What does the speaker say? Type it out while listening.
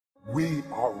We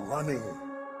are running.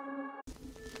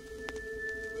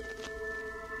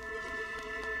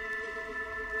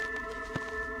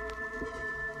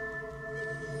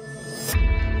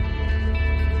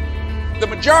 The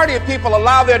majority of people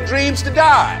allow their dreams to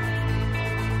die.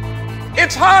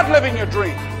 It's hard living your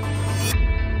dream.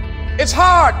 It's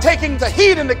hard taking the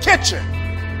heat in the kitchen.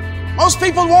 Most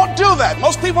people won't do that.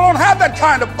 Most people don't have that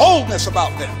kind of boldness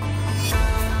about them.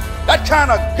 That kind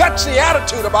of gutsy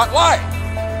attitude about life.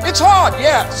 It's hard,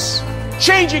 yes.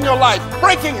 Changing your life,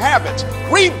 breaking habits,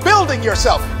 rebuilding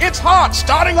yourself. It's hard.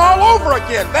 Starting all over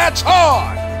again, that's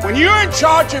hard. When you're in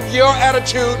charge of your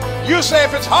attitude, you say,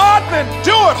 if it's hard, then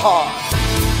do it hard.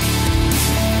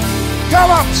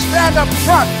 Come up, stand up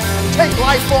front, and take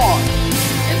life on,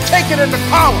 and take it into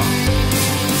power.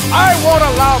 I won't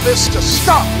allow this to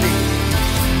stop me.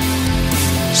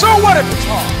 So what if it's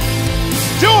hard?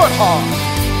 Do it hard.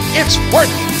 It's worth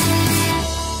it.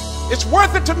 It's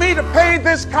worth it to me to pay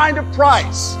this kind of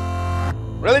price.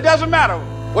 Really doesn't matter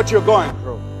what you're going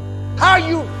through. How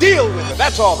you deal with it,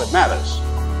 that's all that matters.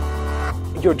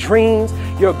 Your dreams,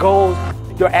 your goals,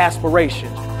 your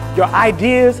aspirations, your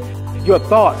ideas, your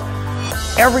thoughts.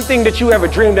 Everything that you ever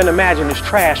dreamed and imagined is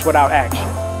trash without action.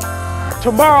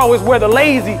 Tomorrow is where the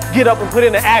lazy get up and put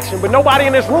into action, but nobody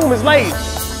in this room is lazy.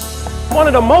 One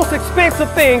of the most expensive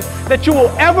things that you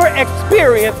will ever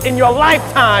experience in your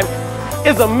lifetime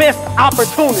is a missed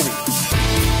opportunity.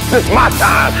 This is my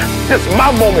time. This is my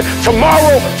moment.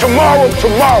 Tomorrow, tomorrow,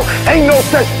 tomorrow. Ain't no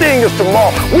such thing as tomorrow.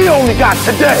 We only got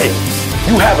today.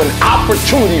 You have an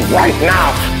opportunity right now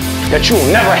that you'll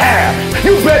never have.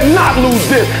 You better not lose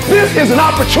this. This is an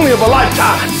opportunity of a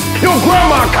lifetime. Your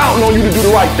grandma counting on you to do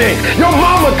the right thing. Your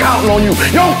mama counting on you.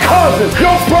 Your cousins,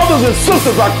 your brothers and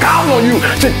sisters are counting on you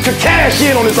to cash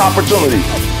in on this opportunity.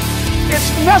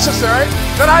 It's necessary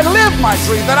that I live my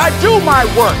dream, that I do my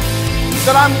work,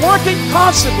 that I'm working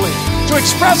constantly to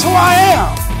express who I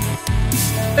am.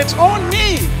 It's on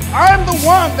me. I'm the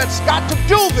one that's got to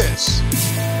do this.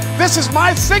 This is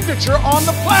my signature on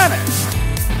the planet.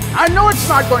 I know it's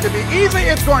not going to be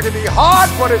easy, it's going to be hard,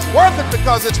 but it's worth it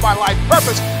because it's my life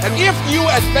purpose. And if you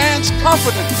advance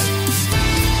confidently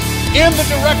in the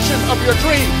direction of your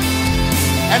dream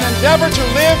and endeavor to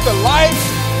live the life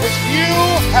which you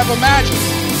have imagined,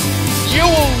 you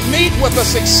will meet with a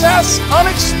success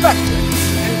unexpected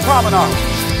in common knowledge.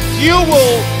 You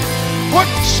will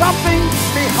put something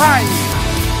behind you.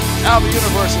 Now the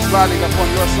universe is riding up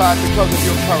on your side because of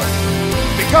your courage,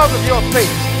 because of your faith,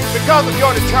 because of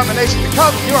your determination,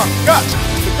 because of your guts,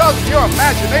 because of your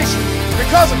imagination,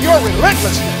 because of your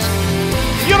relentlessness.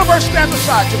 The universe stands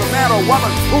aside to the man or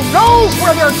woman who knows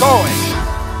where they're going.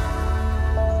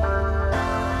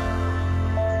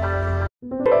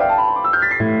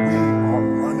 We are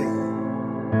running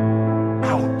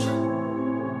out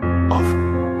of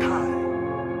time.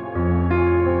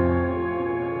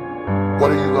 What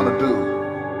are you going to do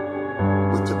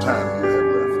with the time you have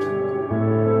left?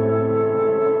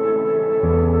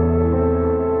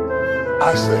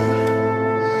 I say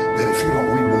that if you don't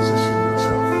reposition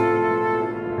yourself,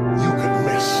 you could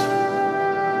miss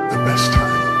the best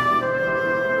time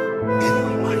in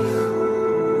your life,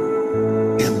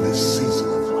 in this season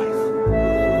of life.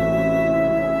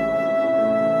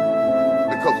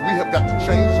 Because we have got to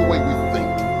change the way we think.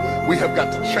 We have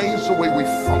got to change the way we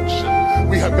function.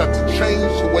 We have got to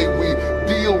change the way we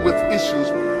deal with issues.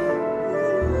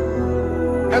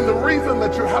 And the reason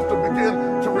that you have to begin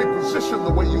to reposition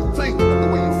the way you think and the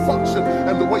way you function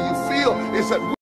and the way you feel is that